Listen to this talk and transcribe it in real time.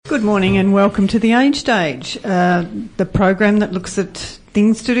Good morning and welcome to the Age Stage, the program that looks at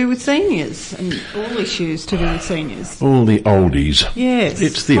things to do with seniors and all issues to do with seniors. All the oldies. Yes.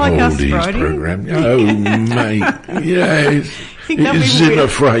 It's the like oldies us, program. Oh, mate. Yeah. It's in a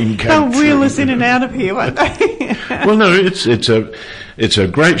frame country. They'll wheel us in and out of here, won't they? Well, no, it's a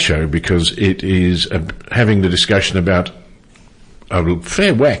great show because it is having the discussion about a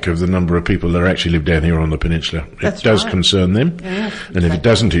fair whack of the number of people that actually live down here on the peninsula. That's it does right. concern them, Yes, and if it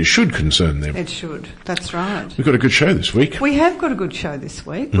doesn't, it should concern them. It should. That's right. We've got a good show this week. We have got a good show this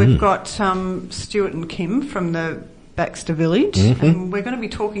week. We've got Stuart and Kim from the Baxter Village, and we're going to be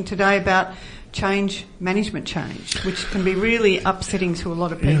talking today about management change, which can be really upsetting to a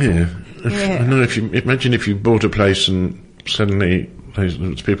lot of people. Yeah. I know imagine if you bought a place and suddenly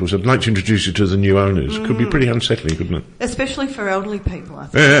people said, I'd like to introduce you to the new owners. It could be pretty unsettling, couldn't it? Especially for elderly people, I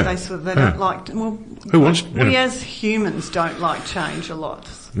think. Yeah. They don't like... We as humans don't like change a lot.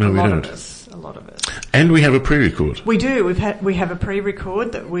 No, we don't. A lot of us. And we have a pre-record. We do. We have a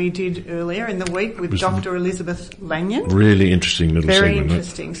pre-record that we did earlier in the week with Dr. Elizabeth Lanyon. Really interesting little Very segment.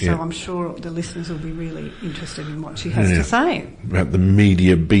 interesting. So I'm sure the listeners will be really interested in what she has to say. About the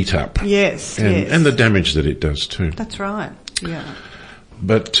media beat-up. Yes, and the damage that it does too. That's right. Yeah.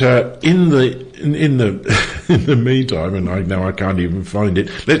 But in the meantime, and I can't even find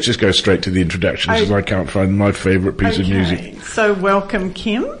it. Let's just go straight to the introductions, because I can't find my favourite piece of music. So welcome,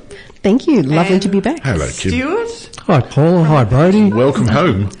 Kim. Thank you. Lovely to be back. Hello, Kim. Stuart. Hi, Paul. Hi, Brodie. Welcome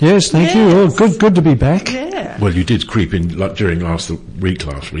home. Yes, thank you. Oh, good to be back. Yeah. Well, you did creep in during last week,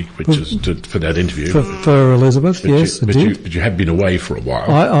 which was for that interview. For Elizabeth, yes, I did. But you have been away for a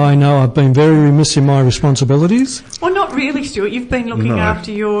while. I know. I've been very remiss in my responsibilities. Well, not really, Stuart. You've been looking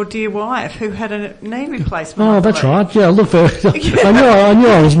after your dear wife, who had a knee replacement. Oh, that's right. Yeah, look, I knew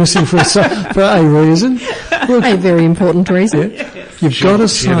I was missing for a reason. Look, A very important reason. you've got to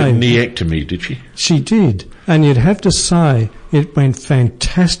She had a say... neectomy, did she? She did. And you'd have to say it went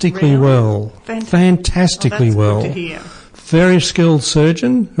fantastically well. Fantastically well. Good to hear. Very skilled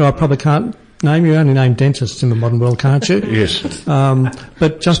surgeon, who I probably can't name. You only name dentists in the modern world, can't you? Yes.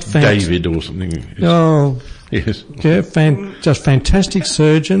 But just David or something. Oh, yes. yeah, just fantastic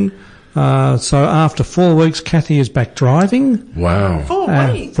surgeon. So after 4 weeks, Kathy is back driving. Wow.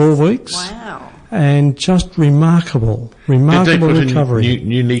 4 weeks. 4 weeks. Wow. And just remarkable Did they put recovery. a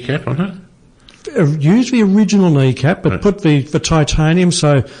new kneecap on her? Usually original kneecap, but put the titanium,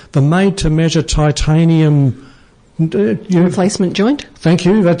 so the made-to-measure titanium... Replacement joint? Thank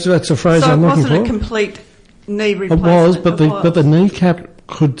you, that's a phrase I'm looking for. So it wasn't a complete knee It replacement? was, but the kneecap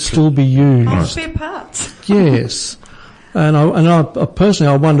could still be used. Oh, spare parts. Yes. And I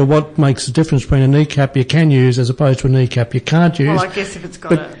personally, I wonder what makes the difference between a kneecap you can use as opposed to a kneecap you can't use. Well, I guess if it's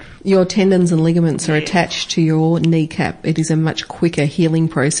got Your tendons and ligaments are attached to your kneecap. It is a much quicker healing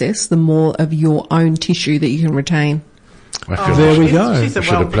process, the more of your own tissue that you can retain. I feel there we go. She's a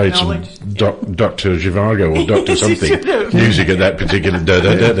should have played some Dr. Zhivago or Dr. something music at that particular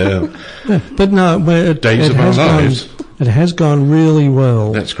da-da-da-da. Yeah, but no, it has gone really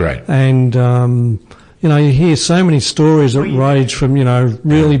well. That's great. And, you hear so many stories that range from,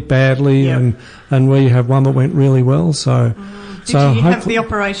 really badly and where you have one that went really well. So, Did you have the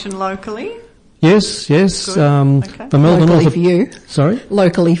operation locally? Yes. Okay. The Melbourne Locally for you. Sorry?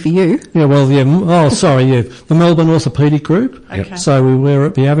 Locally for you. Yeah, the Melbourne Orthopaedic Group. Okay. So we were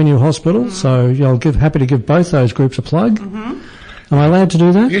at the Avenue Hospital, so I'll happy to give both those groups a plug. Am I allowed to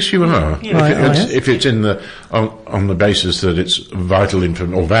do that? Yes, you are. Yeah. If it's on the basis that it's vital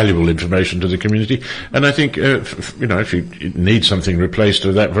or valuable information to the community, and I think if you need something replaced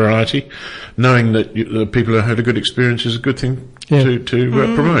of that variety, knowing that the people have had a good experience is a good thing to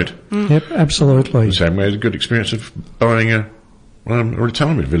promote. Yep, absolutely. The same way as a good experience of buying a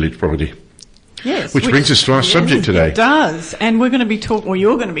retirement village property. Yes. Which brings us to our subject today. It does, and we're going to be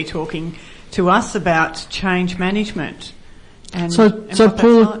you're going to be talking to us about change management. So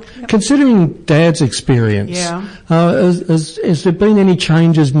Paul, considering Dad's experience, has there been any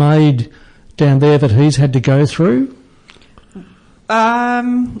changes made down there that he's had to go through?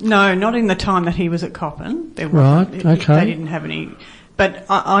 No, not in the time that he was at Coppin. Right, okay. They didn't have any. But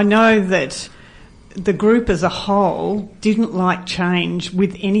I know that the group as a whole didn't like change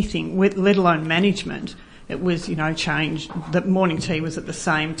with anything, let alone management. It was, change. The morning tea was at the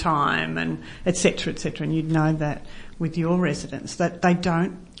same time and et cetera, and you'd know that with your residents, that they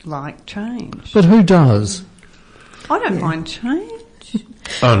don't like change. But who does? I don't mind change.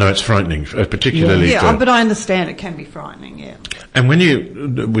 Oh no, it's frightening, particularly. Yeah, but I understand it can be frightening. Yeah. And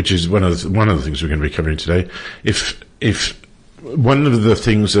which is one of the things we're going to be covering today, if one of the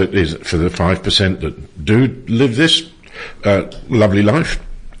things that is for the 5% that do live this lovely life,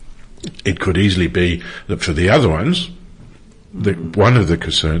 it could easily be that for the other ones, one of the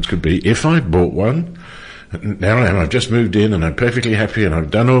concerns could be, if I bought one, now I've just moved in and I'm perfectly happy and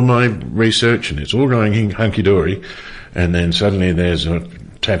I've done all my research and it's all going hunky-dory, and then suddenly there's a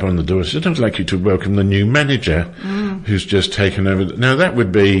tap on the door, says, I'd like you to welcome the new manager who's just taken over. Now that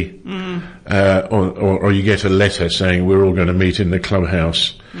would be, or you get a letter saying we're all going to meet in the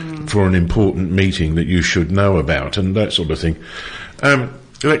clubhouse for an important meeting that you should know about, and that sort of thing.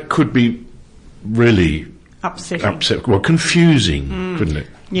 That could be really confusing, couldn't it?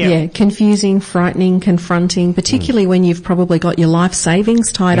 Yeah, confusing, frightening, confronting, particularly when you've probably got your life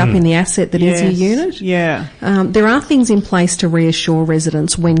savings tied up in the asset that is your unit. Yeah. There are things in place to reassure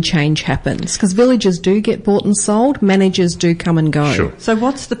residents when change happens, because villages do get bought and sold, managers do come and go. Sure. So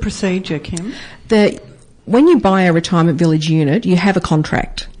what's the procedure, Kim? When you buy a retirement village unit, you have a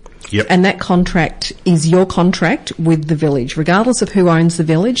contract. Yep. And that contract is your contract with the village. Regardless of who owns the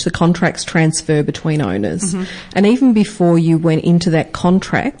village, the contracts transfer between owners. And even before you went into that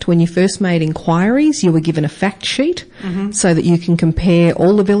contract, when you first made inquiries, you were given a fact sheet so that you can compare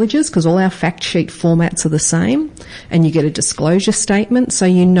all the villages, because all our fact sheet formats are the same. And you get a disclosure statement, so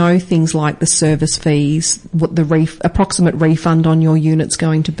you know things like the service fees, what the approximate refund on your unit's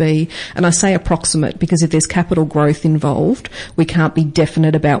going to be. And I say approximate because if there's capital growth involved, we can't be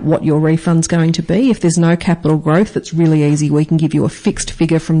definite about what your refund's going to be. If there's no capital growth, it's really easy. We can give you a fixed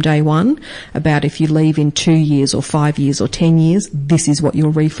figure from day one about if you leave in 2 years or 5 years or 10 years, this is what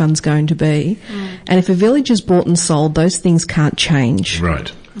your refund's going to be. And if a village is bought and sold, those things can't change.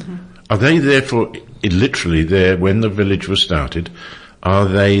 Right. Are they therefore literally there when the village was started? Are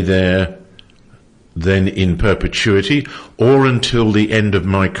they there then in perpetuity or until the end of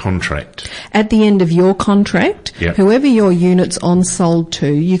my contract? At the end of your contract, whoever your unit's on sold to,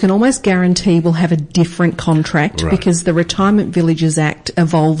 you can almost guarantee will have a different contract because the Retirement Villages Act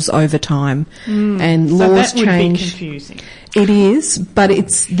evolves over time and so laws that would change. Be confusing. It is, but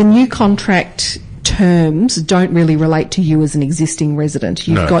it's the new contract terms don't really relate to you as an existing resident.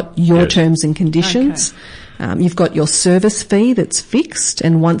 You've got your terms and conditions. You've got your service fee that's fixed,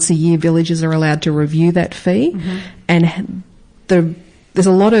 and once a year villages are allowed to review that fee. And there's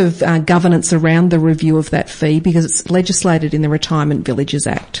a lot of governance around the review of that fee because it's legislated in the Retirement Villages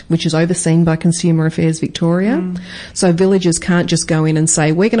Act, which is overseen by Consumer Affairs Victoria. So villages can't just go in and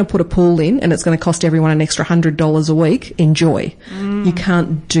say, we're going to put a pool in and it's going to cost everyone an extra $100 a week. Enjoy. You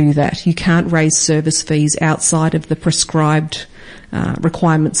can't do that. You can't raise service fees outside of the prescribed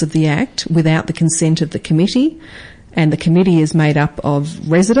requirements of the Act without the consent of the committee, and the committee is made up of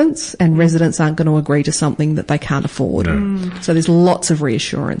residents, and residents aren't going to agree to something that they can't afford. So there's lots of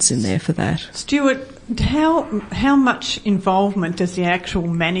reassurance in there for that. Stuart, how much involvement does the actual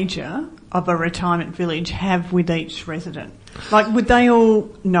manager of a retirement village have with each resident? Like, would they all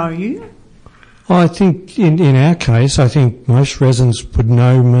know you? I think in our case, I think most residents would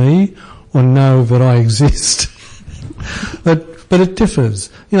know me or know that I exist. But it differs.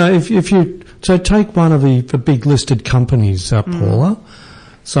 You know, if you take one of the big listed companies, Paula.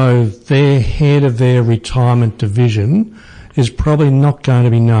 So their head of their retirement division is probably not going to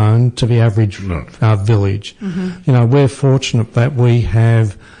be known to the average village. You know, we're fortunate that we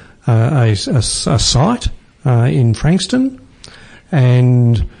have a site in Frankston,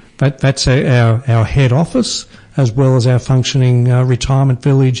 and that's our head office, as well as our functioning retirement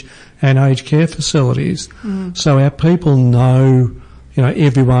village and aged care facilities. So our people know, you know,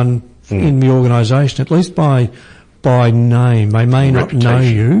 everyone in the organisation, at least by name. They may not know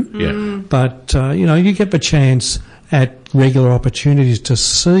you, but, you know, you get the chance at regular opportunities to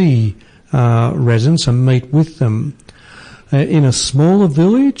see residents and meet with them. In a smaller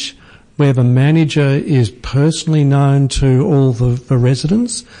village, where the manager is personally known to all the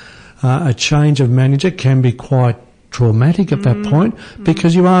residents, a change of manager can be quite traumatic at that point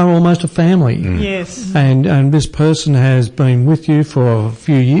because you are almost a family. Yes. And this person has been with you for a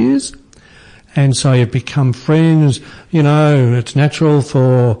few years, and so you've become friends. You know, it's natural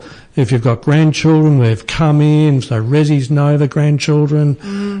for, if you've got grandchildren, they've come in, so resis know the grandchildren,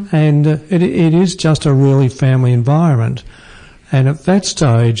 and it is just a really family environment. And at that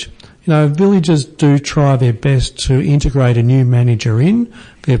stage, you know, villages do try their best to integrate a new manager in.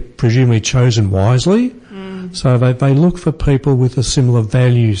 They're presumably chosen wisely. So they look for people with a similar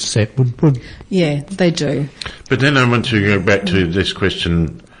value set. Yeah, they do. But then I want to go back to this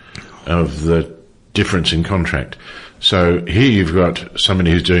question of the difference in contract. So here you've got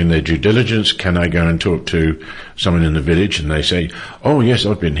somebody who's doing their due diligence. Can I go and talk to someone in the village? And they say, oh yes,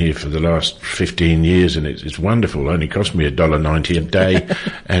 I've been here for the last 15 years and it's wonderful. It only cost me $1.90 a day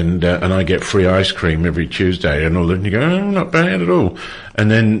and I get free ice cream every Tuesday and all that. And you go, oh, not bad at all. And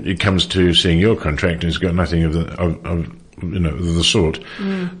then it comes to seeing your contract, and it's got nothing of the sort.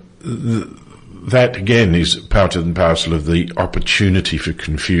 That again is part and parcel of the opportunity for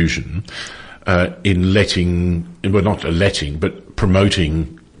confusion in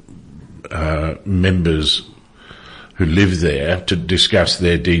promoting members who live there to discuss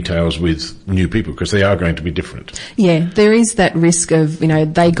their details with new people, because they are going to be different. Yeah, there is that risk of,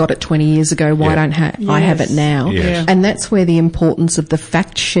 they got it 20 years ago, why don't I have it now? Yes. And that's where the importance of the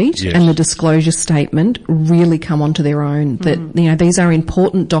fact sheet and the disclosure statement really come onto their own. That, these are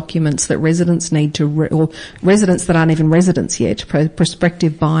important documents that residents need to, or residents that aren't even residents yet,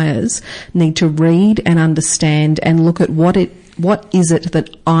 prospective buyers, need to read and understand and look at what is it that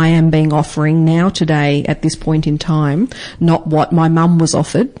I am being offering now today at this point in time, not what my mum was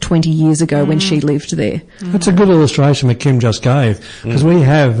offered 20 years ago when she lived there. That's a good illustration that Kim just gave, because we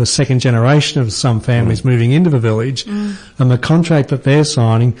have a second generation of some families moving into the village, and the contract that they're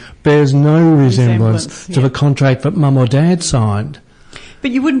signing bears no resemblance to the contract that mum or dad signed. But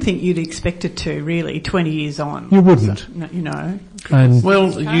you wouldn't think you'd expect it to, really, 20 years on. You wouldn't. So, And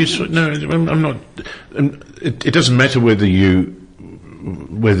I'm not. It doesn't matter whether it's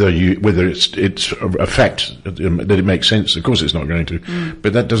a fact that it makes sense. Of course, it's not going to,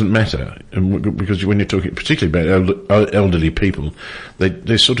 but that doesn't matter, because when you're talking particularly about elderly people,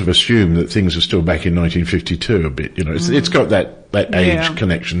 they sort of assume that things are still back in 1952 a bit. It's got that age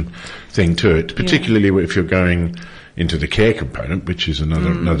connection thing to it, particularly if you're going into the care component, which is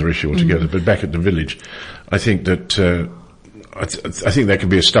another issue altogether. But back at the village, I think that I think that can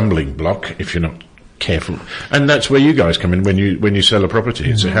be a stumbling block if you're not careful, and that's where you guys come in when you sell a property.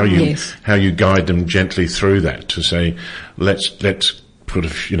 It's how you guide them gently through that to say, let's sort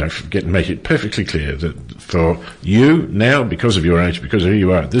of make it perfectly clear that for you now, because of your age, because of who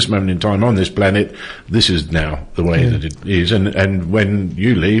you are at this moment in time on this planet, this is now the way that it is, and when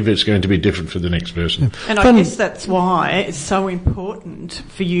you leave, it's going to be different for the next person. And I guess that's why it's so important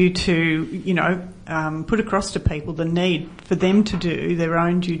for you to, put across to people the need for them to do their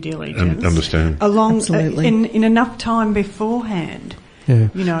own due diligence. Understand. In enough time beforehand. Yeah.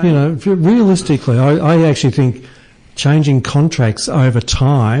 Realistically, I actually think changing contracts over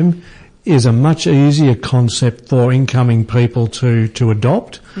time is a much easier concept for incoming people to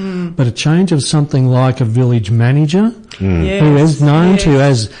adopt. But a change of something like a village manager, who is known to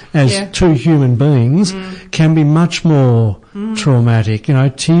as two human beings, can be much more traumatic.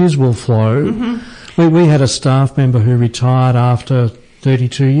 Tears will flow. We had a staff member who retired after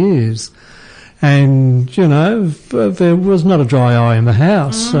 32 years. And, there was not a dry eye in the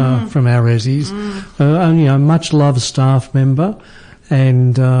house from our resis. Only a much-loved staff member.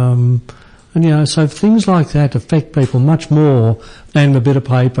 And so things like that affect people much more than the bit of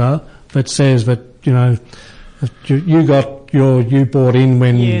paper that says that, you bought in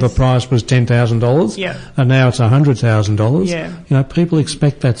when the price was $10,000 and now it's $100,000. People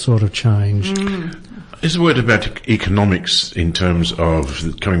expect that sort of change. Is a word about economics in terms of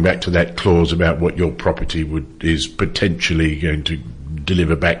coming back to that clause about what your property is potentially going to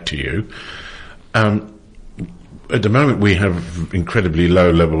deliver back to you. At the moment, we have incredibly low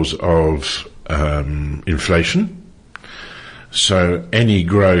levels of inflation. So any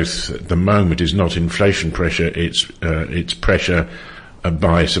growth at the moment is not inflation pressure; it's pressure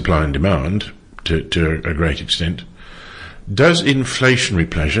by supply and demand to a great extent. Does inflationary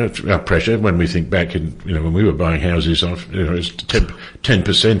pressure, when we think back in, when we were buying houses off, it was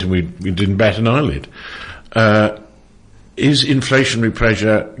 10% and we didn't bat an eyelid. Is inflationary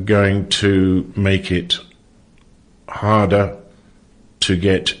pressure going to make it harder to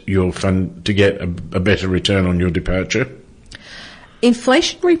get a better return on your departure?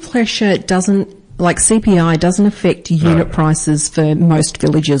 Inflationary pressure like CPI doesn't affect unit prices for most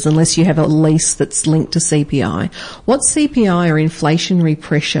villages unless you have a lease that's linked to CPI. What CPI or inflationary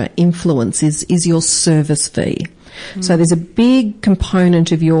pressure influences is your service fee. So there's a big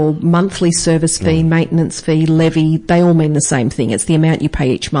component of your monthly service fee, maintenance fee, levy. They all mean the same thing. It's the amount you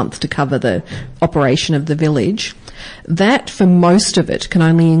pay each month to cover the operation of the village. That, for most of it, can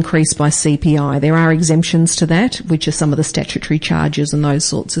only increase by CPI. There are exemptions to that, which are some of the statutory charges and those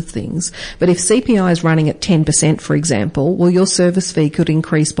sorts of things. But if CPI is running at 10%, for example, well, your service fee could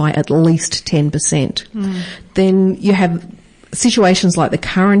increase by at least 10%. Then you have situations like the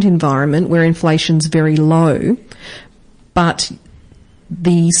current environment where inflation's very low, but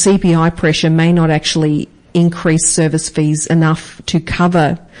the CPI pressure may not actually increase service fees enough to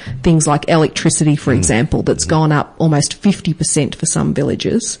cover things like electricity, for example, that's gone up almost 50% for some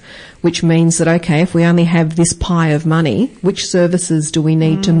villages, which means that, okay, if we only have this pie of money, which services do we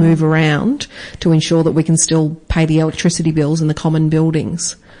need to move around to ensure that we can still pay the electricity bills in the common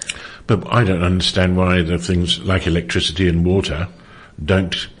buildings? But I don't understand why the things like electricity and water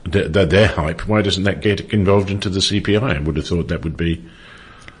they're hype. Why doesn't that get involved into the CPI? I would have thought that would be...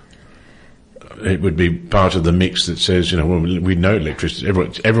 It would be part of the mix that says, we know electricity.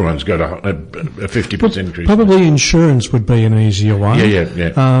 Everyone's got a 50% increase. Probably insurance would be an easier one.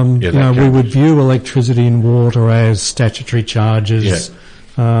 Yeah. We would view electricity and water as statutory charges,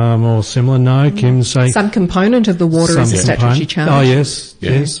 or similar. No, Kim say some component of the water is a statutory charge. Oh yes.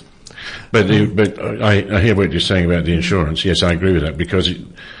 But I hear what you're saying about the insurance. Yes, I agree with that because.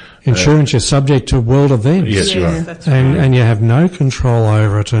 Insurance is subject to world events. Yes, you are. That's right. And you have no control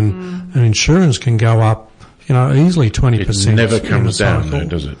over it, and insurance can go up, easily 20%. It never comes down, though,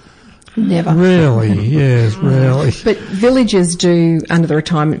 does it? Never. Really, yes, really. But villages do, under the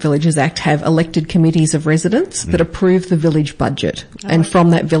Retirement Villages Act, have elected committees of residents that approve the village budget. And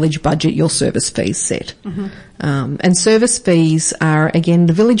from that village budget, your service fees set. And service fees are, again,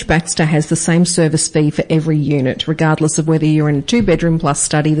 the Village Baxter has the same service fee for every unit, regardless of whether you're in a 2-bedroom plus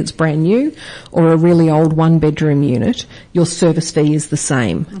study that's brand new or a really old 1-bedroom unit, your service fee is the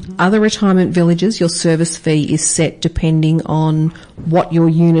same. Other retirement villages, your service fee is set depending on what your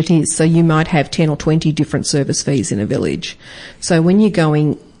unit is. So you might have 10 or 20 different service fees in a village. So when you're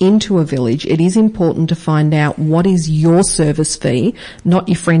going into a village, it is important to find out what is your service fee, not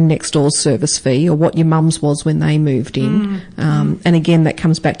your friend next door's service fee or what your mum's was when they moved in. And again, that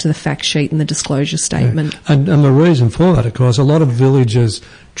comes back to the fact sheet and the disclosure statement. Yeah. And the reason for that, of course, a lot of villages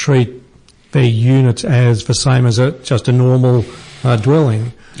treat their units as the same as just a normal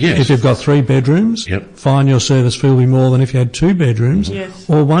dwelling. Yes. If you've got 3 bedrooms, fine, your service fee will be more than if you had 2 bedrooms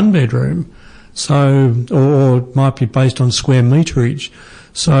or 1 bedroom. So, or it might be based on square meterage.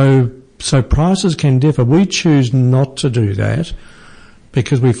 So prices can differ. We choose not to do that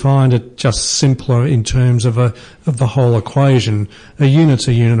because we find it just simpler in terms of the whole equation. A unit's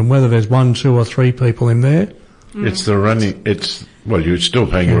a unit, and whether there's 1, 2 or 3 people in there. It's the running, you're still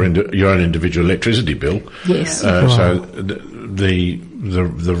paying your own individual electricity bill. Yes. So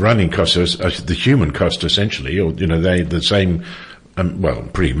the running costs, the human cost essentially, or, they the same,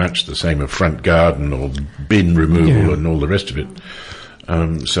 pretty much the same of front garden or bin removal and all the rest of it.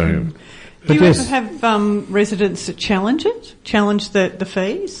 Do you ever have residents that challenge the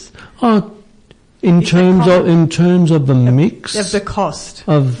fees? In terms of the mix of the cost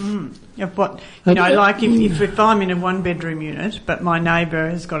of what like if I'm in a 1-bedroom unit, but my neighbour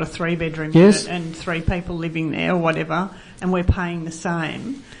has got a 3-bedroom unit and 3 people living there or whatever, and we're paying the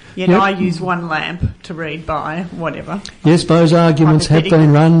same. Yet I use 1 lamp to read by, whatever. Yes, those arguments have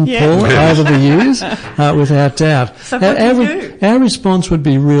been run, Paul, over the years, without doubt. So what do you do? Our response would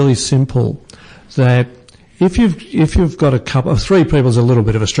be really simple, that if you've got a couple of 3 people is a little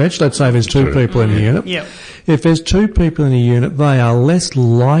bit of a stretch. Let's say there's 2 people in the unit. Yep. If there's 2 people in a unit, they are less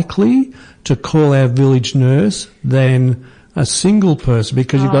likely to call our village nurse than a single person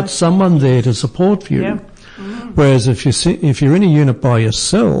because you've got someone there to support you. Yep. Whereas if you're in a unit by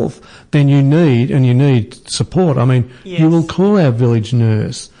yourself, then you need support. I mean, you will call our village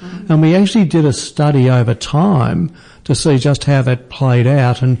nurse. And we actually did a study over time to see just how that played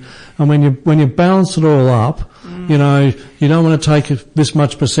out. And when you balance it all up, you don't want to take this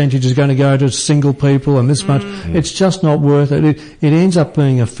much percentage is going to go to single people and this much. It's just not worth it. It ends up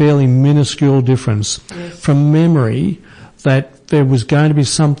being a fairly minuscule difference. From memory, that there was going to be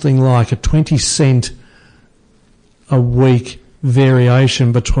something like a 20-cent a week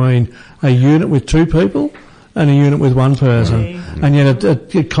variation between a unit with 2 people and a unit with 1 person. And yet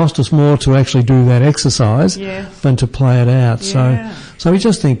it cost us more to actually do that exercise than to play it out. So we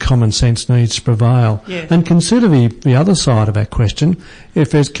just think common sense needs to prevail. And consider the other side of that question.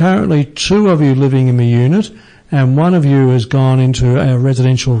 If there's currently 2 of you living in the unit and 1 of you has gone into a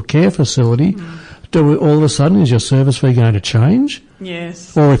residential care facility, all of a sudden, is your service fee going to change?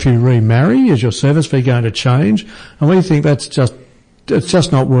 Yes. Or if you remarry, is your service fee going to change? And we think it's just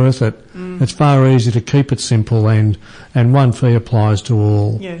not worth it. It's far easier to keep it simple and 1 fee applies to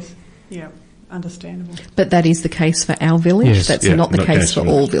all. Yes. Yeah. Understandable. But that is the case for our village. Yes. That's not the case for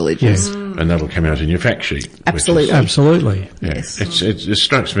all villages. Yes. And that'll come out in your fact sheet. Absolutely. Absolutely. Yes. It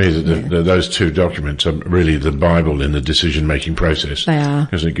strikes me that those 2 documents are really the Bible in the decision-making process. They are.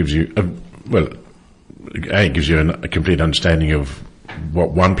 Because it gives you, it gives you a complete understanding of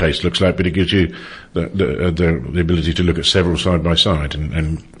what one place looks like, but it gives you the ability to look at several side by side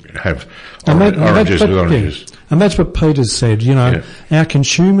and have oranges with oranges. Yeah. And that's what Peter said, our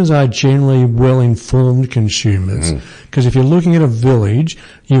consumers are generally well-informed consumers. Because if you're looking at a village,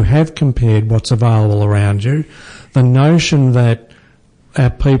 you have compared what's available around you. The notion that our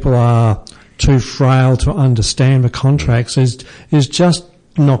people are too frail to understand the contracts is just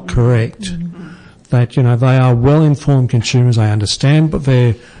not correct. That, they are well-informed consumers, they understand what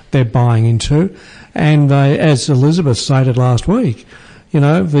they're buying into, and they, as Elizabeth stated last week,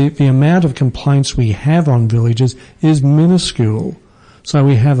 the amount of complaints we have on villages is minuscule. So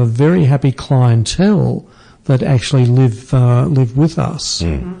we have a very happy clientele that actually live with us.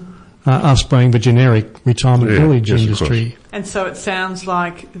 Us being the generic retirement village industry. And so it sounds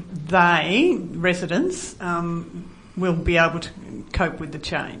like residents, will be able to cope with the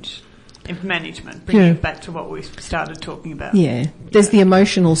change of management, bringing it back to what we started talking about. Yeah, there's the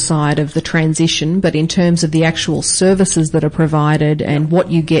emotional side of the transition, but in terms of the actual services that are provided and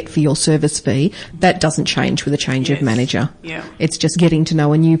what you get for your service fee, that doesn't change with a change of manager. Yeah. It's just getting to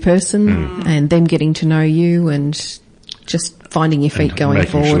know a new person and them getting to know you and just finding your feet going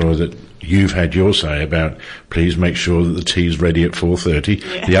forward. Making sure that you've had your say about, please make sure that the tea's ready at 4:30.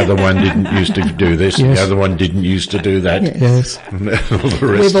 Yeah. The other one didn't used to do this. Yes. The other one didn't used to do that. Yes. All the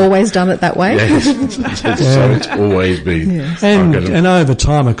rest. We've always done it that way. Yes. So it's always been. Yes. And over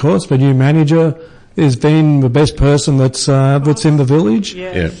time, of course, the new manager is then the best person that's in the village.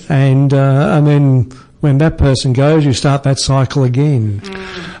 Yes. Yeah. And then when that person goes, you start that cycle again.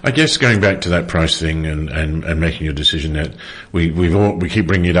 I guess going back to that price thing and making a decision that we keep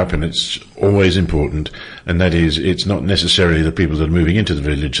bringing it up, and it's always important, and that is, it's not necessarily the people that are moving into the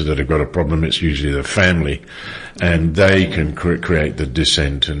village that have got a problem, it's usually the family, and they can create the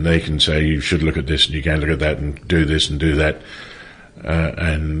dissent, and they can say you should look at this and you can look at that and do this and do that,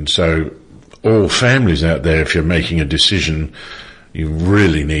 and so all families out there, if you're making a decision, you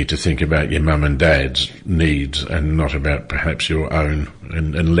really need to think about your mum and dad's needs and not about perhaps your own,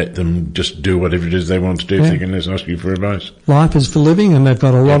 and let them just do whatever it is they want to do, thinking let's ask you for advice. Life is for living, and they've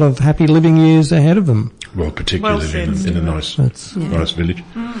got a lot of happy living years ahead of them. Well, particularly in a nice village.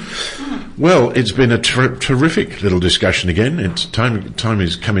 Well, it's been a terrific little discussion again. It's time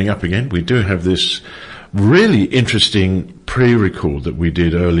is coming up again. We do have this really interesting pre-record that we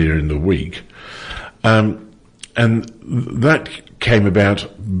did earlier in the week. And that came about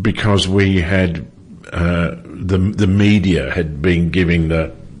because we had the media had been giving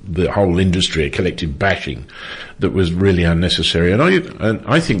the whole industry a collective bashing that was really unnecessary. And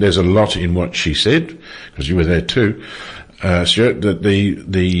I think there's a lot in what she said, because you were there too, Stuart, that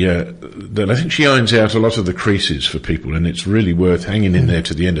that I think she irons out a lot of the creases for people, and it's really worth hanging in there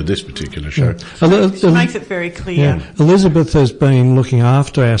to the end of this particular show. She makes it very clear. Yeah. Elizabeth has been looking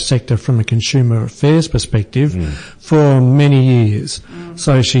after our sector from a consumer affairs perspective for many years.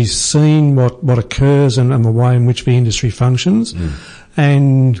 So she's seen what occurs and the way in which the industry functions.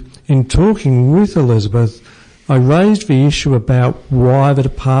 And in talking with Elizabeth, I raised the issue about why the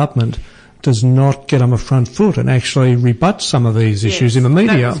department does not get on the front foot and actually rebut some of these issues in the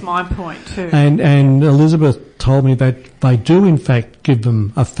media. That was my point too. And Elizabeth told me that they do in fact give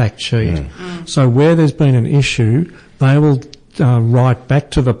them a fact sheet. So where there's been an issue, they will write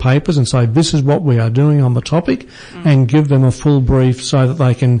back to the papers and say this is what we are doing on the topic, and give them a full brief so that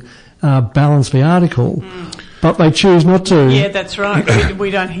they can balance the article. But they choose not to. Yeah, that's right.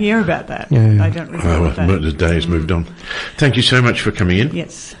 We don't hear about that. Yeah. They don't report that. But the day's moved on. Thank you so much for coming in.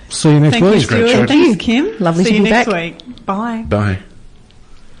 Yes. See you next Thank week. you, Stuart. Thanks, Kim. Lovely See to you be next back. week. Bye. Bye.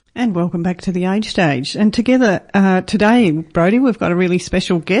 And welcome back to the Age Stage. And together today, Brodie, we've got a really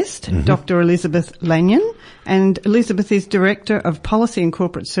special guest, Dr. Elizabeth Lanyon. And Elizabeth is Director of Policy and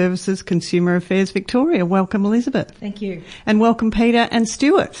Corporate Services, Consumer Affairs Victoria. Welcome, Elizabeth. Thank you. And welcome, Peter and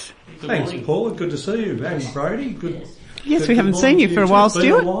Stuart. Thanks, Paul. Good to see you. And Brodie, good. Yes, we haven't seen you for a while,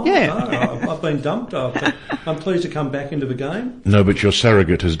 Stuart. Yeah. No, I've been dumped. I'm pleased to come back into the game. No, but your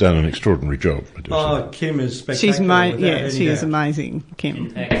surrogate has done an extraordinary job. Kim is spectacular. She is amazing, Kim.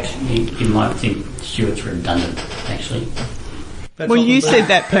 In fact, you might think Stuart's redundant, actually. Well, you said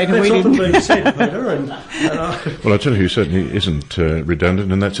that, Peter. We didn't. Been said, Peter. Well, I tell you who certainly isn't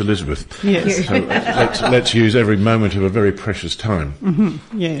redundant, and that's Elizabeth. Yes. So let's use every moment of a very precious time.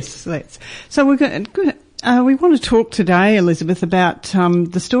 Yes, let's. So we're going to. We want to talk today, Elizabeth, about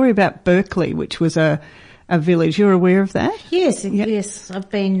the story about Berkeley, which was a village. You're aware of that? Yes, yes.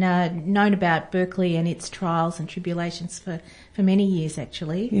 I've been known about Berkeley and its trials and tribulations for many years,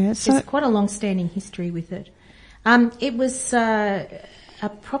 actually. Yeah, so there's quite a long-standing history with it. It was a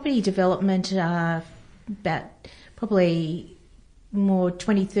property development about probably more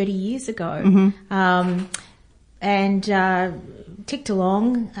 20, 30 years ago. and ticked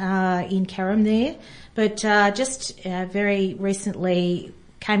along in Carrum there, but just very recently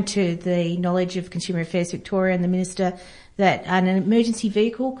came to the knowledge of Consumer Affairs Victoria and the Minister that an emergency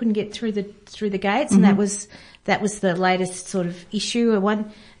vehicle couldn't get through the gates, and that was the latest sort of issue. As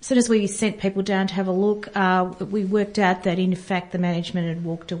soon as we sent people down to have a look, we worked out that in fact the management had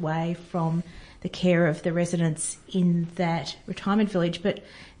walked away from the care of the residents in that retirement village. But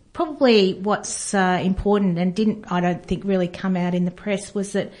probably what's important and didn't, I don't think, really come out in the press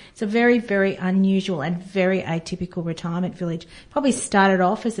was that it's a very, very unusual and very atypical retirement village. Probably started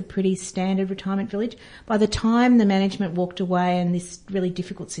off as a pretty standard retirement village. By the time the management walked away and this really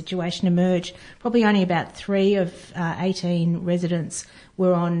difficult situation emerged, probably only about 3 of 18 residents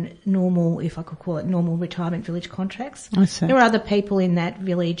were on normal, if I could call it, normal retirement village contracts. I see. There were other people in that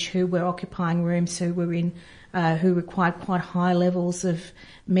village who were occupying rooms who were in who required quite high levels of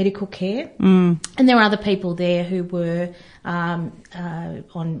medical care. And there were other people there who were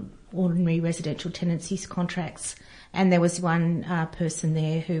on ordinary residential tenancies contracts. And there was one person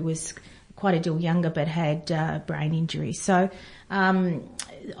there who was quite a deal younger but had brain injury. So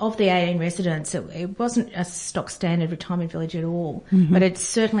of the 18 residents, it wasn't a stock standard retirement village at all. But it's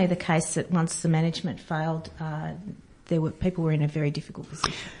certainly the case that once the management failed, people were in a very difficult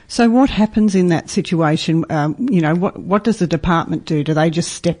position. So what happens in that situation? What does the department do? Do they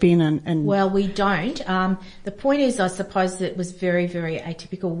just step in and... Well, we don't. The point is, I suppose, that it was very, very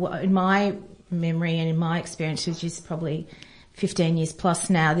atypical. In my memory and in my experience, which is probably 15 years plus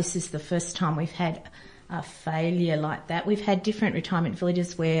now, this is the first time we've had a failure like that. We've had different retirement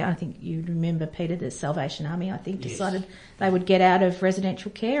villages where, I think you remember, Peter, the Salvation Army, I think, decided they would get out of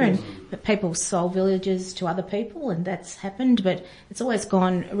residential care, but people sold villages to other people, and that's happened, but it's always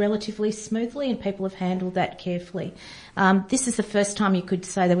gone relatively smoothly and people have handled that carefully. This is the first time you could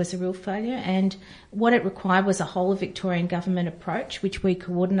say there was a real failure, and what it required was a whole of Victorian government approach, which we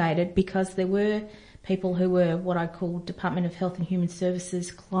coordinated because there were people who were what I call Department of Health and Human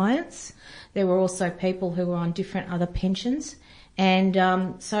Services clients. There were also people who were on different other pensions. And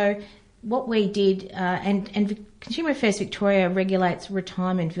so what we did, and Consumer Affairs Victoria regulates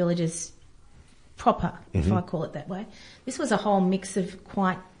retirement villages proper, if I call it that way. This was a whole mix of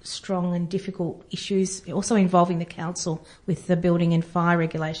quite strong and difficult issues, also involving the council with the building and fire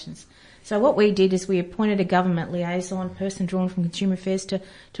regulations. So what we did is we appointed a government liaison person drawn from Consumer Affairs to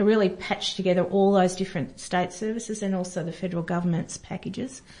really patch together all those different state services and also the federal government's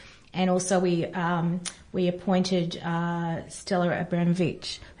packages. And also we appointed Stella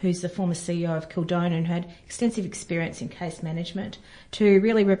Abramovich, who's the former CEO of Kildona and had extensive experience in case management, to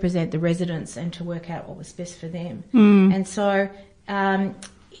really represent the residents and to work out what was best for them. And so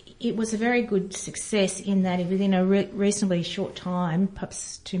it was a very good success in that within a reasonably short time,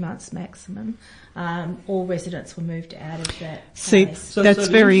 perhaps 2 months maximum, all residents were moved out of that place. So the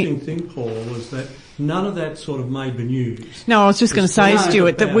interesting thing, Paul, was that none of that sort of made the news. No, I was just going to say,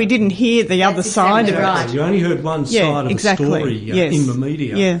 Stuart, that we didn't hear the other side of it. Right. You only heard one side of the story in the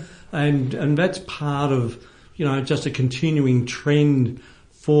media. Yeah. And that's part of, just a continuing trend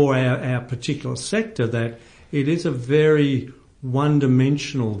for our particular sector, that it is a very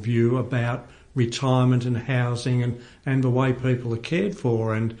one-dimensional view about retirement and housing and the way people are cared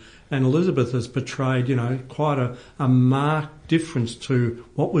for. And Elizabeth has portrayed, quite a marked difference to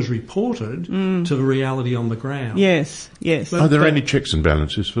what was reported to the reality on the ground. Yes. Are there any checks and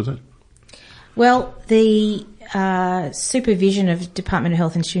balances for that? Well, the supervision of Department of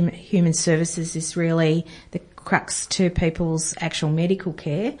Health and Human Services is really the crux to people's actual medical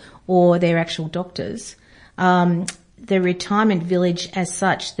care or their actual doctors. The retirement village as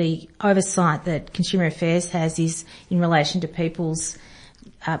such, the oversight that Consumer Affairs has is in relation to people's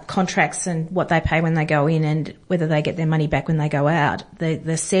contracts and what they pay when they go in and whether they get their money back when they go out.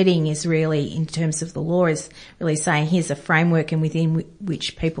 The setting is really, in terms of the law, is really saying here's a framework and within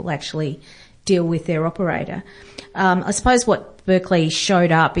which people actually deal with their operator. I suppose what Berkeley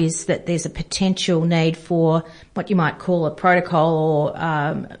showed up is that there's a potential need for what you might call a protocol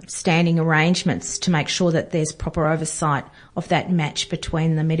or standing arrangements to make sure that there's proper oversight of that match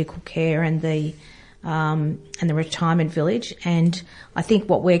between the medical care and the retirement village. And I think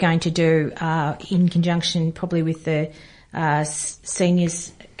what we're going to do in conjunction probably with the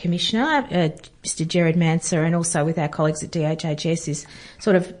Seniors Commissioner, Mr. Gerard Manser, and also with our colleagues at DHHS is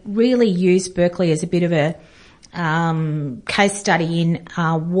sort of really use Berkeley as a bit of a case study in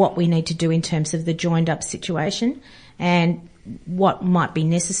what we need to do in terms of the joined up situation and what might be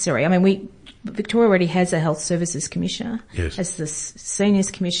necessary. I mean, Victoria already has a Health Services Commissioner. Yes. As the Seniors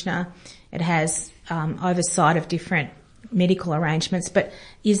Commissioner, it has oversight of different medical arrangements. But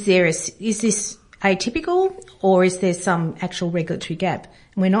is this atypical, or is there some actual regulatory gap?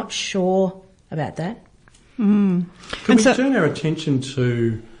 And we're not sure about that. Can we turn our attention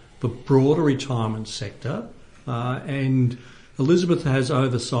to the broader retirement sector? And Elizabeth has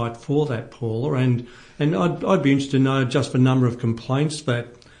oversight for that, Paula, and I'd be interested to know just the number of complaints that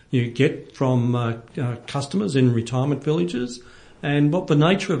you get from customers in retirement villages and what the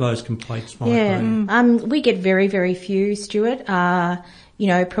nature of those complaints might be. We get very, very few, Stuart.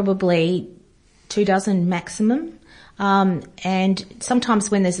 Probably 24 maximum. And sometimes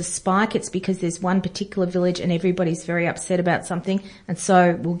when there's a spike, it's because there's one particular village and everybody's very upset about something. And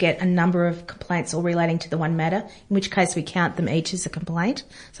so we'll get a number of complaints all relating to the one matter, in which case we count them each as a complaint.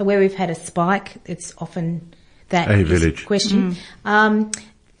 So where we've had a spike, it's often that village question.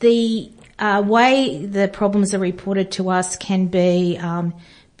 The way the problems are reported to us can be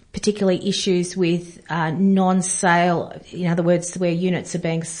particularly issues with non-sale, in other words, where units are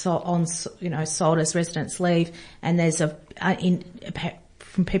being sold as residents leave, and there's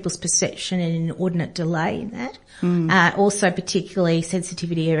from people's perception, an inordinate delay in that. Also, particularly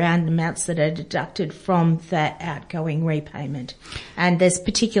sensitivity around amounts that are deducted from that outgoing repayment, and there's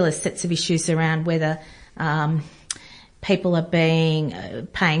particular sets of issues around whether people are paying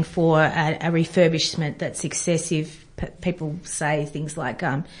for a refurbishment that's excessive. People say things like,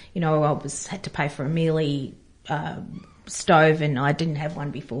 I had to pay for a Mealy stove and I didn't have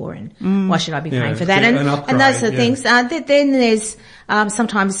one before, and why should I be paying for that? And those are the things. Then there's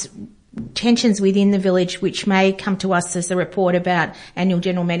sometimes tensions within the village which may come to us as a report about annual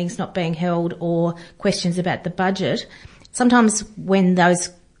general meetings not being held or questions about the budget. Sometimes when those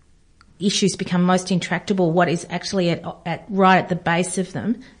issues become most intractable, what is actually right at the base of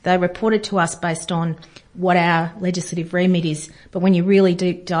them, they're reported to us based on what our legislative remit is. But when you really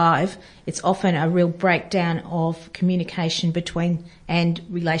deep dive, it's often a real breakdown of communication and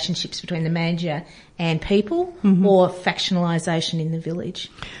relationships between the manager and people, or factionalisation in the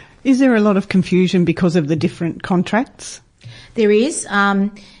village. Is there a lot of confusion because of the different contracts? There is.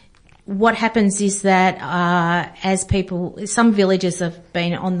 What happens is that some villages have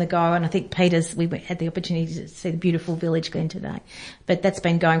been on the go, and I think we had the opportunity to see the beautiful village Glen today, but that's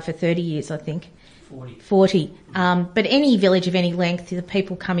been going for 30 years, I think. 40. But any village of any length, the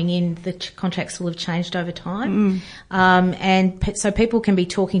people coming in, the contracts will have changed over time. So people can be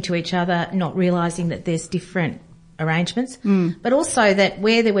talking to each other, not realising that there's different arrangements, but also that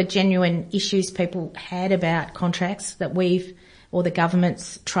where there were genuine issues people had about contracts that or the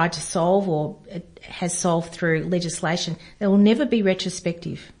government's tried to solve or it has solved through legislation, they will never be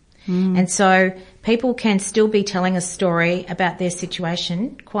retrospective. And so people can still be telling a story about their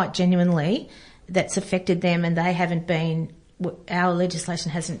situation quite genuinely that's affected them, and our legislation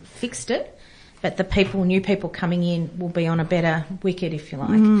hasn't fixed it, but new people coming in will be on a better wicket, if you like.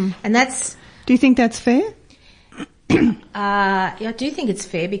 And do you think that's fair? I do think it's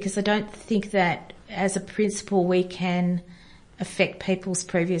fair, because I don't think that as a principle we can affect people's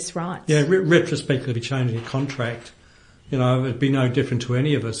previous rights. Yeah, retrospectively changing a contract, it'd be no different to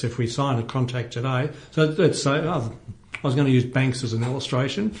any of us if we sign a contract today. So let's say, I was going to use banks as an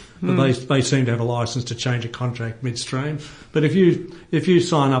illustration, but they seem to have a licence to change a contract midstream. But if you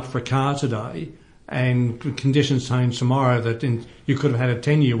sign up for a car today and the conditions change tomorrow, you could have had a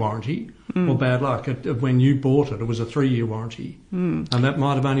 10-year warranty, or bad luck, when you bought it was a 3-year warranty, and that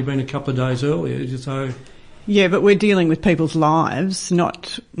might have only been a couple of days earlier. So. Yeah, but we're dealing with people's lives,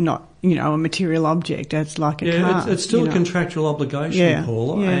 not a material object. It's like a car. It's still a contractual obligation,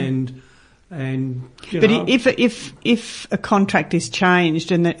 Paula, and if a contract is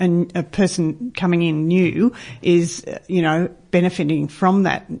changed and a person coming in new is benefiting from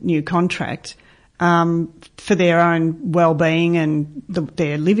that new contract for their own well-being and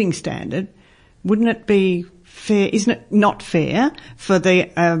their living standard, wouldn't it be fair? Isn't it not fair for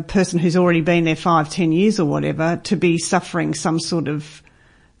the person who's already been there 5-10 years or whatever to be suffering some sort of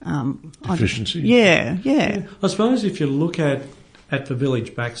deficiency? Yeah. I suppose if you look at the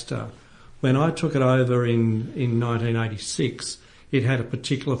village Baxter, when I took it over in 1986, it had a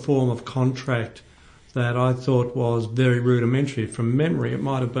particular form of contract that I thought was very rudimentary. From memory, it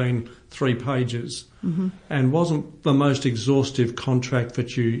might have been 3 pages and wasn't the most exhaustive contract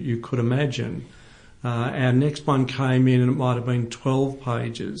that you could imagine. Our next one came in and it might have been 12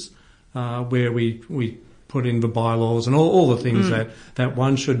 pages where we put in the bylaws and all the things that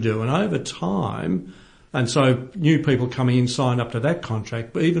one should do. And over time, and so new people coming in signed up to that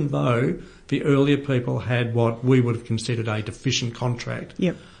contract, but even though the earlier people had what we would have considered a deficient contract.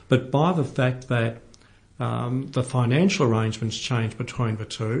 Yep. But by the fact that The financial arrangements changed between the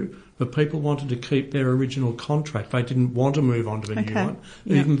two, but people wanted to keep their original contract. They didn't want to move on to the new one,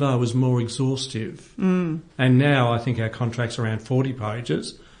 even though it was more exhaustive. And now I think our contract's around 40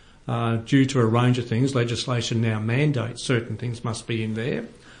 pages. Due to a range of things, legislation now mandates certain things must be in there,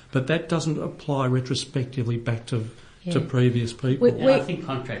 but that doesn't apply retrospectively back to previous people. I think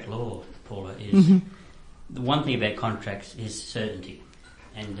contract law, Paula, is the one thing about contracts is certainty.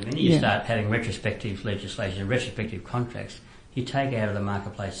 And the minute you start having retrospective legislation, retrospective contracts, you take out of the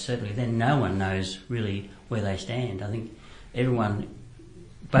marketplace certainly, then no one knows really where they stand. I think everyone,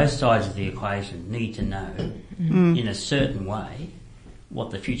 both sides of the equation, need to know in a certain way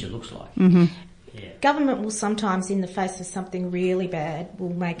what the future looks like. Government will sometimes, in the face of something really bad,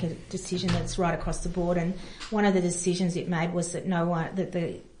 will make a decision that's right across the board. And one of the decisions it made was that that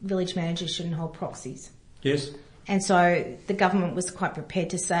the village managers shouldn't hold proxies. Yes. And so the government was quite prepared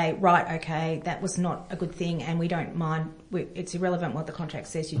to say, right, okay, that was not a good thing, and we don't mind. It's irrelevant what the contract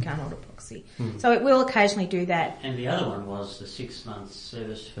says. You can't hold a proxy. So it will occasionally do that. And the other one was the 6 months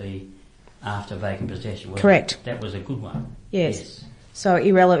service fee after vacant possession. Correct. That was a good one. Yes. So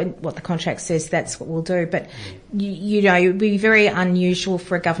irrelevant what the contract says, that's what we'll do. But, you know, it would be very unusual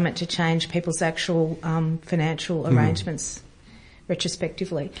for a government to change people's actual financial arrangements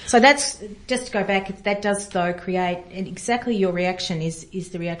retrospectively. So that's, just to go back, that does though create, and exactly your reaction is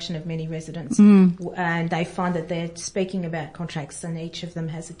the reaction of many residents. And they find that they're speaking about contracts and each of them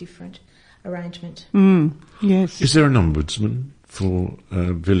has a different arrangement. Yes. Is there an ombudsman for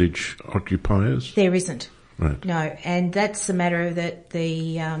village occupiers? There isn't. Right. No, and that's a matter that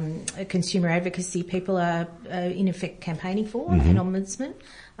the consumer advocacy people are in effect campaigning for, an ombudsman.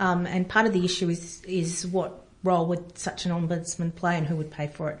 And part of the issue is what role would such an ombudsman play and who would pay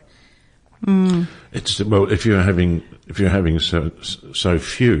for it? It's if you're having so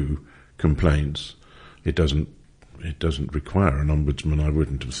few complaints, it doesn't require an ombudsman. I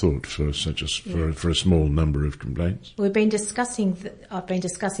wouldn't have thought for a small number of complaints. We've been discussing. I've been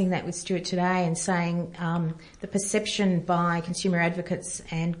discussing that with Stuart today and saying the perception by consumer advocates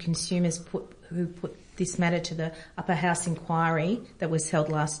and consumers who put this matter to the Upper House inquiry that was held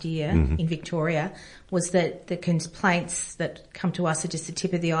last year in Victoria was that the complaints that come to us are just the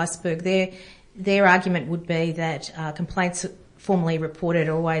tip of the iceberg. Their argument would be that complaints formally reported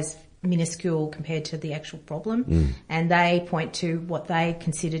are always minuscule compared to the actual problem, and they point to what they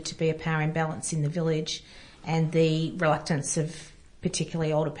consider to be a power imbalance in the village and the reluctance of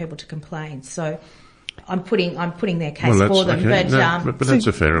particularly older people to complain. So I'm putting their case for them. Okay. But that's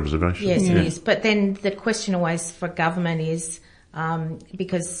a fair observation. Yes, it is. But then the question always for government is,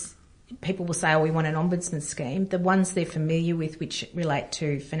 because people will say, we want an ombudsman scheme, the ones they're familiar with which relate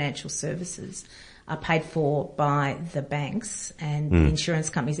to financial services are paid for by the banks and the insurance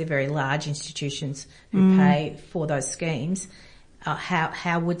companies. They're very large institutions who pay for those schemes.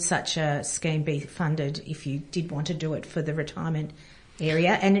 How would such a scheme be funded if you did want to do it for the retirement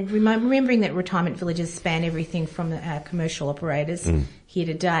area? And remembering that retirement villages span everything from commercial operators here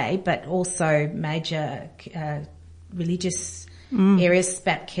today, but also major religious areas,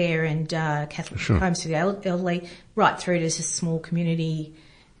 SPAT care and Catholic homes for the elderly, right through to just small community,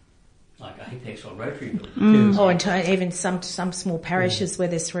 like a Apex or Rotary building. or even some small parishes where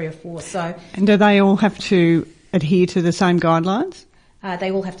there's 3 or 4. So, and do they all have to adhere to the same guidelines?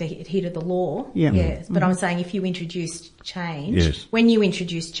 They all have to adhere to the law. Yeah. Yes. But I'm saying if you introduce change, when you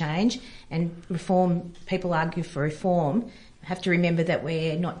introduce change and reform, people argue for reform, have to remember that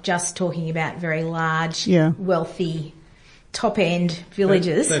we're not just talking about very large, wealthy, top-end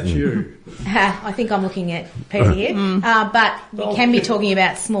villages. That's you. I think I'm looking at Peter here. But we can be talking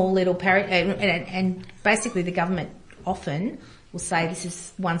about small little and basically the government often will say this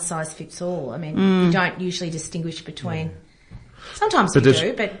is one size fits all. I mean, we don't usually distinguish between... Sometimes we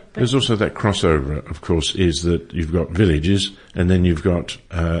do, but... There's also that crossover, of course, is that you've got villages and then you've got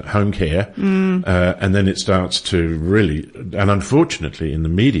home care and then it starts to really... And unfortunately, in the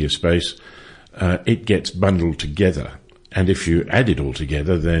media space, it gets bundled together. And if you add it all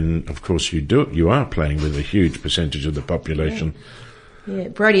together, then, of course, you are playing with a huge percentage of the population. Yeah,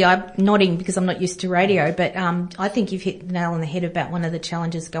 Brodie, I'm nodding because I'm not used to radio, but I think you've hit the nail on the head about one of the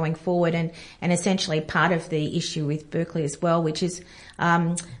challenges going forward and essentially part of the issue with Berkeley as well, which is,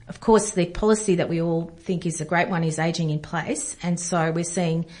 of course, the policy that we all think is a great one is ageing in place. And so we're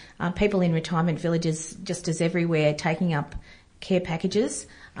seeing people in retirement villages, just as everywhere, taking up care packages.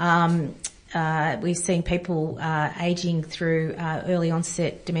 We're seeing people ageing through early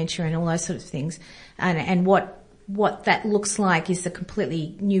onset dementia and all those sorts of things. And what what that looks like is a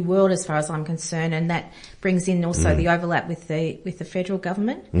completely new world as far as I'm concerned, and that brings in also the overlap with the federal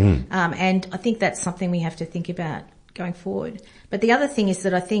government. And I think that's something we have to think about going forward. But the other thing is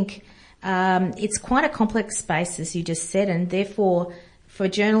that I think it's quite a complex space, as you just said, and therefore for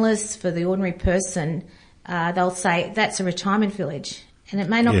journalists, for the ordinary person, they'll say that's a retirement village. And it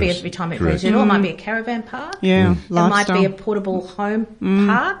may not be a retirement village at all. It might be a caravan park. Yeah, it might be a portable home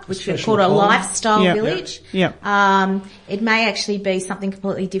park, which we call a lifestyle village. It may actually be something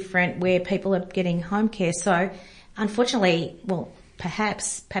completely different where people are getting home care. So, unfortunately, well,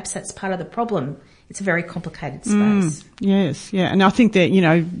 perhaps that's part of the problem. It's a very complicated space. Yes, yeah. And I think that, you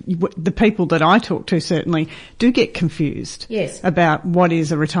know, the people that I talk to certainly do get confused about what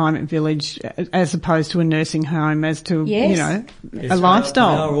is a retirement village as opposed to a nursing home, as to, you know, a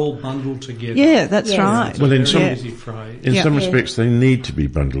lifestyle. They are all bundled together. Yeah, that's right. Well, in some respects they need to be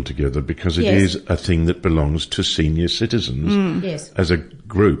bundled together because it is a thing that belongs to senior citizens. As a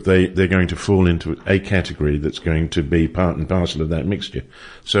group, they're going to fall into a category that's going to be part and parcel of that mixture.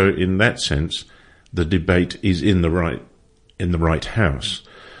 So in that sense, the debate is in the right house.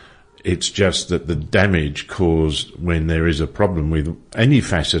 It's just that the damage caused when there is a problem with any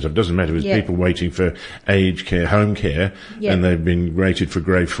facet of, doesn't matter if it's people waiting for aged care, home care, and they've been rated for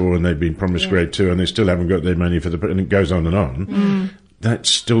grade 4 and they've been promised grade 2 and they still haven't got their money for and it goes on and on. That's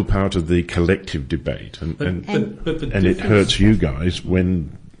still part of the collective debate, and it hurts you guys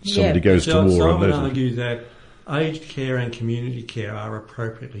when somebody goes to war. So I on would those. argue that aged care and community care are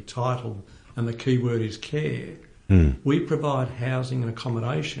appropriately titled, and the key word is care. We provide housing and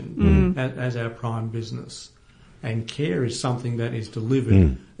accommodation as our prime business, and care is something that is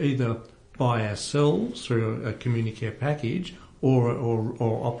delivered either by ourselves through a community care package or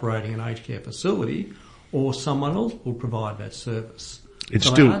operating an aged care facility, or someone else will provide that service. It's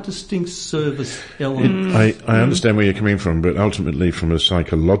so still there are distinct service elements. I understand where you're coming from, but ultimately from a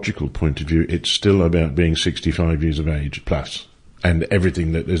psychological point of view, it's still about being 65 years of age plus, and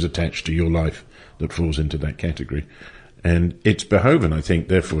everything that is attached to your life that falls into that category. And it's behoven, I think,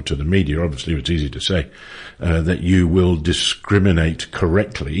 therefore, to the media, obviously it's easy to say, that you will discriminate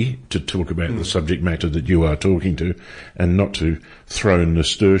correctly to talk about the subject matter that you are talking to, and not to throw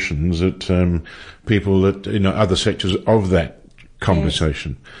nasturtiums at people that, you know, other sectors of that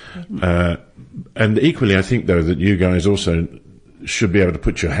conversation. And equally, I think, though, that you guys also should be able to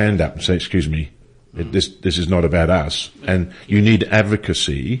put your hand up and say, excuse me, this is not about us, and you need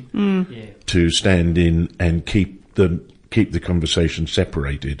advocacy to stand in and keep the conversation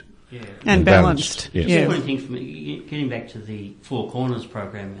separated and balanced. Yes. The important thing for me, getting back to the Four Corners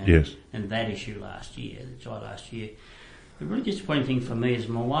program and that issue last year, July last year, the really disappointing thing for me is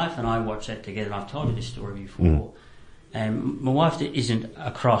my wife and I watched that together, and I've told you this story before. And my wife isn't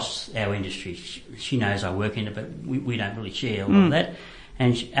across our industry. She knows I work in it, but we don't really share a lot of that.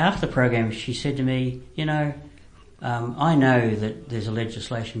 And after the program, she said to me, you know, I know that there's a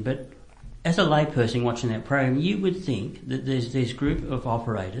legislation, but as a layperson watching that program, you would think that there's this group of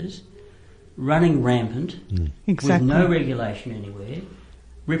operators running rampant with no regulation anywhere,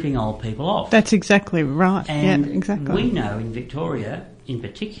 ripping old people off. That's exactly right. And exactly. We know in Victoria, in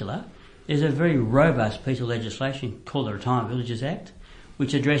particular, there's a very robust piece of legislation called the Retirement Villages Act,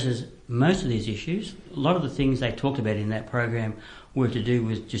 which addresses most of these issues. A lot of the things they talked about in that program were to do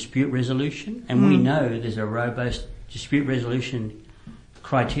with dispute resolution, and we know there's a robust dispute resolution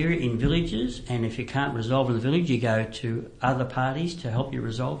criteria in villages, and if you can't resolve in the village, you go to other parties to help you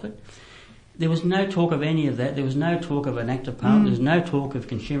resolve it. There was no talk of any of that. There was no talk of an Act of Parliament. There was no talk of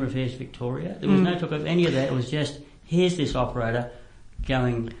Consumer Affairs Victoria. There was no talk of any of that. It was just, here's this operator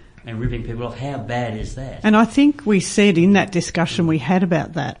going and ripping people off. How bad is that? And I think we said in that discussion we had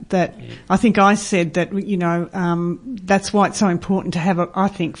about that I think I said that, you know, that's why it's so important to have I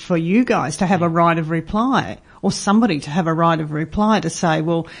think for you guys to have a right of reply, or somebody to have a right of reply to say,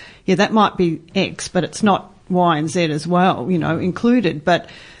 well, yeah, that might be X, but it's not Y and Z as well, you know, included. But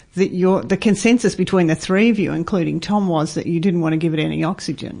the consensus between the three of you, including Tom, was that you didn't want to give it any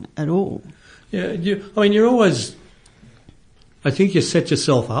oxygen at all. Yeah, you're always, I think you set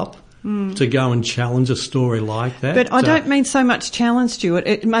yourself up to go and challenge a story like that. But I don't mean so much challenge, Stuart.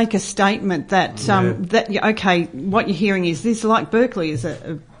 It make a statement that okay, what you're hearing is this. Like Berkeley is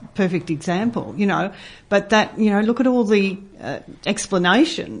a perfect example, you know. But that, you know, look at all the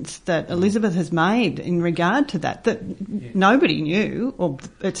explanations that Elizabeth has made in regard to that nobody knew, or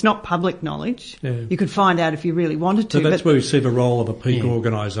it's not public knowledge. Yeah. You could find out if you really wanted to. So that's where we see the role of a peak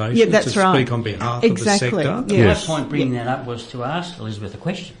organisation to speak on behalf of the sector. Yes. My point bringing that up was to ask Elizabeth a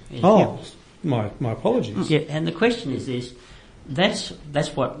question. My apologies. Yeah, and the question is this. That's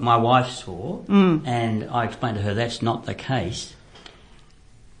what my wife saw, and I explained to her that's not the case.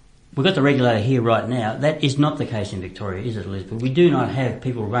 We've got the regulator here right now. That is not the case in Victoria, is it, Elizabeth? We do not have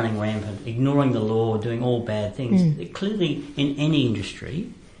people running rampant, ignoring the law, doing all bad things. Clearly, in any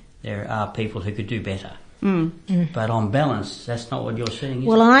industry, there are people who could do better. But on balance, that's not what you're seeing, is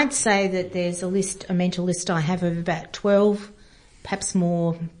Well, it? I'd say that there's a mental list I have of about 12, perhaps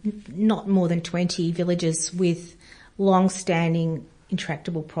more, not more than 20 villages with long-standing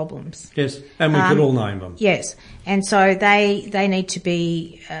intractable problems. Yes, and we could all name them. Yes, and so they need to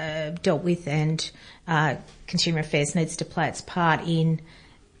be dealt with, and Consumer Affairs needs to play its part in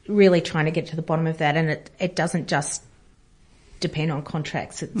really trying to get to the bottom of that. And it doesn't just depend on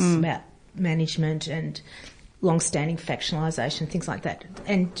contracts; it's about management and long-standing factionalisation, things like that.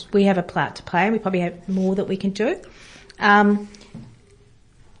 And we have a part to play, and we probably have more that we can do.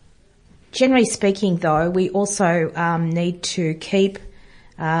 Generally speaking, though, we also need to keep.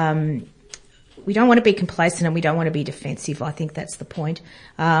 We don't want to be complacent and we don't want to be defensive. I think that's the point.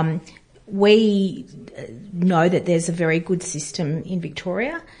 We know that there's a very good system in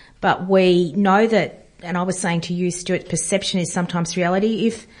Victoria, but we know that, and I was saying to you, Stuart, perception is sometimes reality.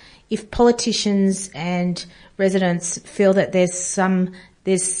 If politicians and residents feel that there's some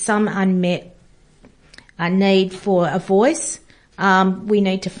unmet need for a voice, we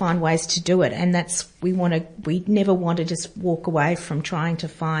need to find ways to do it, and we never want to just walk away from trying to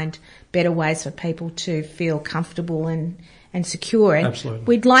find better ways for people to feel comfortable and secure. And absolutely.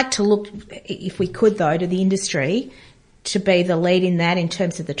 We'd like to look, if we could though, to the industry to be the lead in that in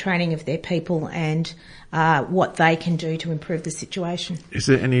terms of the training of their people and what they can do to improve the situation. Is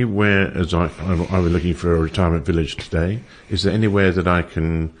there anywhere, as I was looking for a retirement village today, is there anywhere that I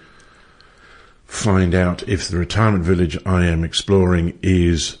can find out if the retirement village I am exploring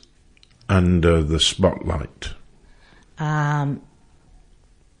is under the spotlight?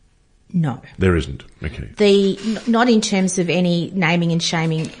 No. There isn't. Okay. Not in terms of any naming and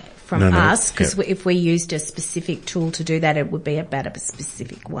shaming from us, because yeah. if we used a specific tool to do that, it would be about a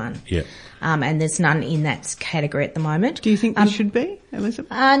specific one. Yeah. And there's none in that category at the moment. Do you think there should be, Elizabeth?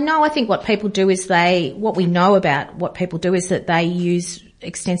 No, I think what people do is what we know about what people do is that they use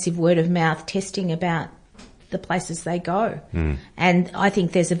extensive word of mouth testing about the places they go. And I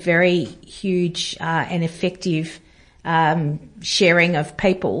think there's a very huge and effective sharing of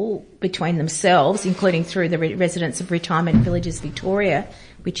people between themselves, including through the residents of Retirement Villages Victoria,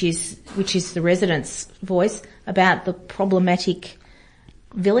 which is the residents' voice about the problematic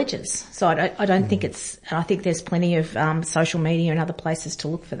villages. So I don't think I think there's plenty of social media and other places to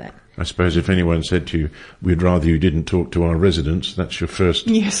look for that. I suppose if anyone said to you, we'd rather you didn't talk to our residents, that's your first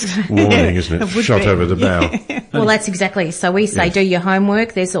warning, isn't it? Shot over the bow. Yeah. Well, that's exactly. So we say do your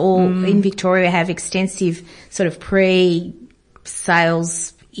homework. There's in Victoria have extensive sort of pre-sales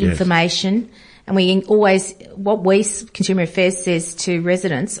information. And we always, Consumer Affairs says to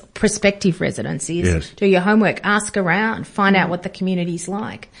residents, prospective residents, is do your homework, ask around, find out what the community's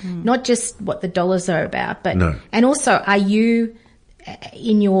like. Not just what the dollars are about, but, and also are you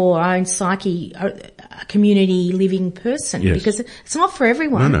in your own psyche a community living person? Yes. Because it's not for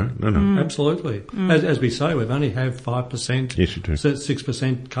everyone. No. Absolutely. As we say, we've only have 5%, yes, you do.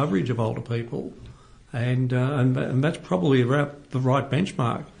 6% coverage of older people, and that's probably about the right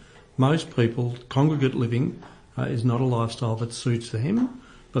benchmark. Most people, congregate living is not a lifestyle that suits them,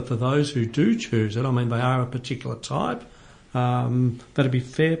 but for those who do choose it, I mean, they are a particular type. That'd be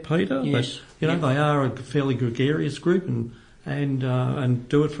fair, Peter. Yes. But they are a fairly gregarious group and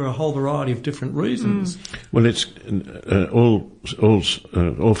do it for a whole variety of different reasons. Well, it's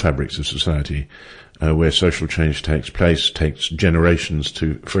all fabrics of society where social change takes place takes generations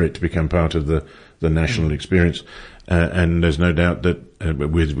for it to become part of the national experience. And there's no doubt that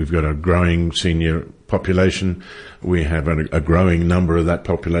we've got a growing senior population. We have a growing number of that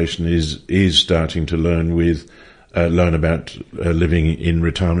population is starting to learn about living in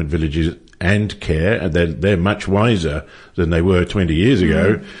retirement villages and care. They're much wiser than they were 20 years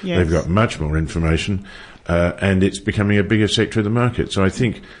ago. Yes. They've got much more information, and it's becoming a bigger sector of the market. So I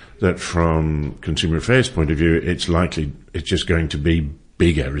think that from Consumer Affairs' point of view, it's just going to be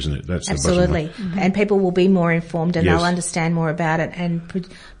bigger, isn't it? That's absolutely. The bottom line. And people will be more informed and Yes. they'll understand more about it, and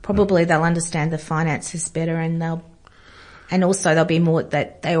probably they'll understand the finances better, and also they'll be more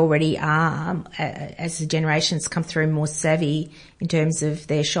that they already are, as the generations come through, more savvy in terms of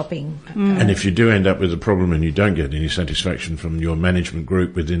their shopping. And if you do end up with a problem and you don't get any satisfaction from your management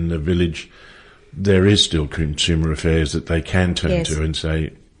group within the village, there is still Consumer Affairs that they can turn to and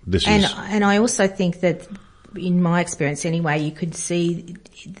say, this is... And I also think that in my experience anyway, you could see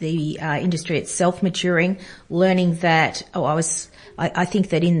the industry itself maturing, learning that, I think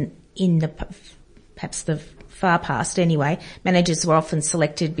that in the, perhaps the far past anyway, managers were often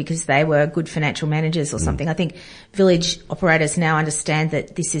selected because they were good financial managers or something. I think village operators now understand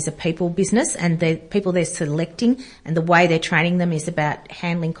that this is a people business, and the people they're selecting and the way they're training them is about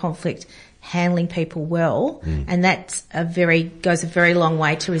handling conflict, handling people well, and that goes a very long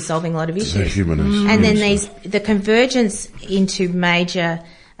way to resolving a lot of issues. And then the convergence into major,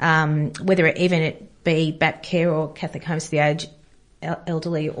 whether it be BAP Care or Catholic Homes for the Aged,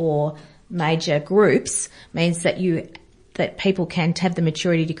 Elderly, or major groups, means that people can have the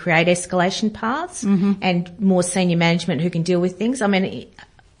maturity to create escalation paths and more senior management who can deal with things. I mean,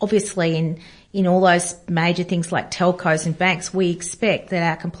 obviously in all those major things like telcos and banks, we expect that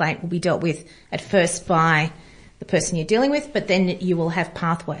our complaint will be dealt with at first by the person you're dealing with, but then you will have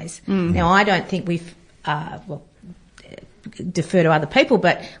pathways. Now, I don't think we've, defer to other people,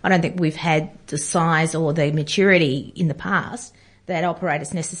 but I don't think we've had the size or the maturity in the past that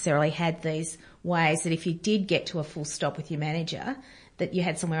operators necessarily had these ways that if you did get to a full stop with your manager, that you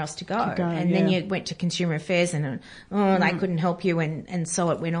had somewhere else to go. And then you went to Consumer Affairs and, they couldn't help you, and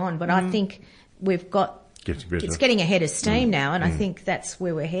so it went on. But I think it's getting ahead of steam now, and I think that's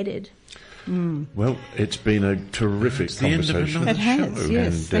where we're headed. Well, it's been a terrific conversation. It has,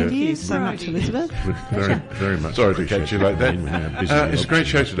 yes. Thank you so much, Elizabeth. Very, very much. Sorry to catch you like that. It's a great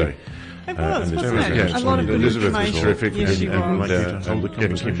show today. It was, wasn't it? A lot of good Elizabeth was information. terrific, Yes, she was. and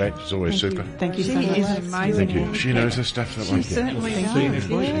getting Kim back is always super. Thank you so much. She is amazing. Thank you. She knows her stuff. That She certainly does.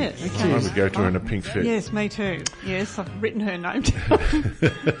 Yes. I would go to her in a pink fit. Yes, me too. Yes, I've written her name down.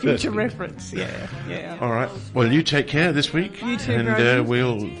 Future reference. Yeah. All right. Well, you take care this week. You too, and Brodie.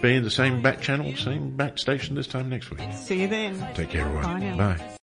 we'll be in the same back channel, same back station this time next week. See you then. Take care, everyone. Bye now. Bye.